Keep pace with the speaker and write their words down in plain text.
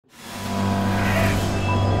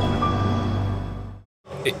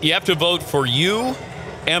You have to vote for you,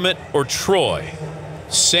 Emmett, or Troy.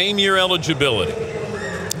 Same year eligibility.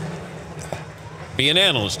 Be an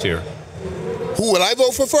analyst here. Who would I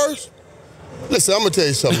vote for first? Listen, I'm going to tell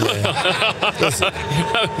you something, man. Listen.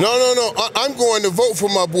 No. I'm going to vote for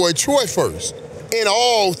my boy Troy first. In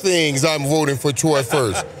all things, I'm voting for Troy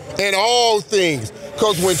first. In all things.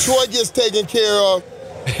 Because when Troy gets taken care of,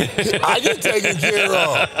 I get taken care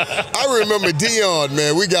of. I remember Dion,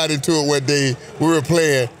 man. We got into it one day. We were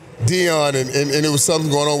playing Dion, and there was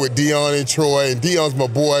something going on with Dion and Troy. And Dion's my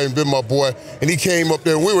boy and been my boy. And he came up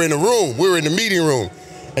there, and we were in the room. We were in the meeting room.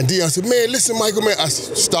 And Dion said, man, listen, Michael, man. I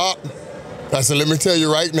said, stop. I said, let me tell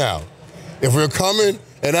you right now. If we're coming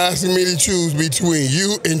and asking me to choose between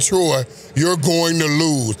you and Troy, you're going to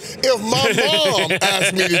lose. If my mom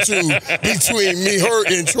asked me to choose between me, her,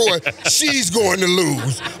 and Troy, she's going to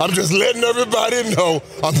lose. I'm just letting everybody know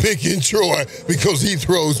I'm picking Troy because he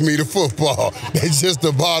throws me the football. That's just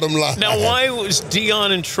the bottom line. Now, why was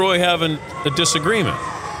Dion and Troy having a disagreement?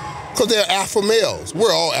 Because they're alpha males.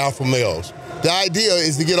 We're all alpha males. The idea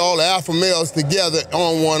is to get all the alpha males together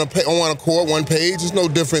on one accord, one page. It's no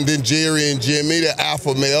different than Jerry and Jimmy. They're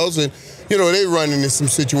alpha males, and you know they run into some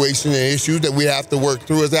situations and issues that we have to work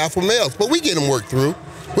through as alpha males. But we get them worked through.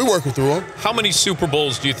 We're working through them. How many Super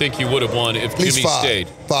Bowls do you think you would have won if Jimmy stayed?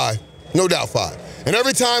 Five, no doubt 5. And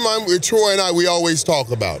every time I'm with Troy and we always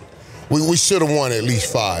talk about it. We should have won at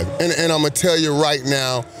least 5. And I'm going to tell you right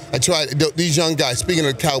now, these young guys, speaking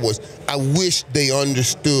of the Cowboys, I wish they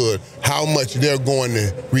understood how much they're going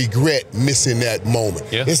to regret missing that moment.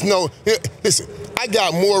 Yeah. Listen, I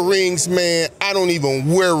got more rings, man. I don't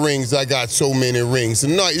even wear rings. I got so many rings.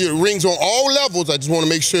 And rings on all levels. I just want to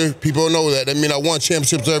make sure people know that. I mean, I won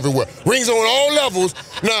championships everywhere. Rings on all levels.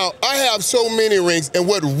 Now, I have so many rings, and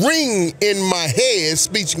what ring in my head,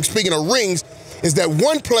 speaking of rings, is that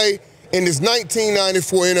one play in this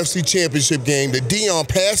 1994 NFC Championship game, the Dion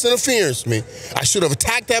pass interference me. I should have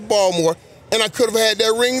attacked that ball more, and I could have had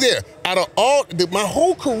that ring there. Out of my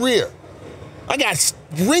whole career, I got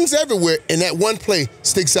rings everywhere, and that one play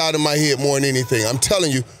sticks out in my head more than anything. I'm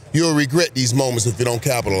telling you, you'll regret these moments if you don't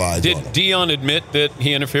capitalize on them. Did Dion admit that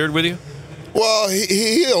he interfered with you? Well,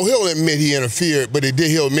 he'll admit he interfered, but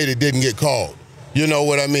he'll admit it didn't get called. You know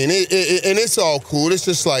what I mean? And it's all cool. It's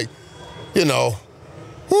just like, you know,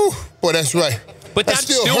 whew. Boy, that's right. But that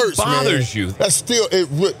still hurts, bothers man. you. That still, I'm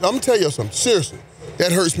going to tell you something, seriously.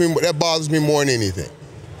 That hurts me, that bothers me more than anything.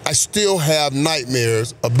 I still have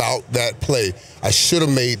nightmares about that play. I should have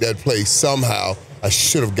made that play somehow. I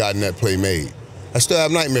should have gotten that play made. I still have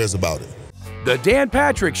nightmares about it. The Dan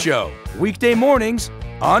Patrick Show, weekday mornings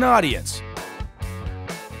on Audience.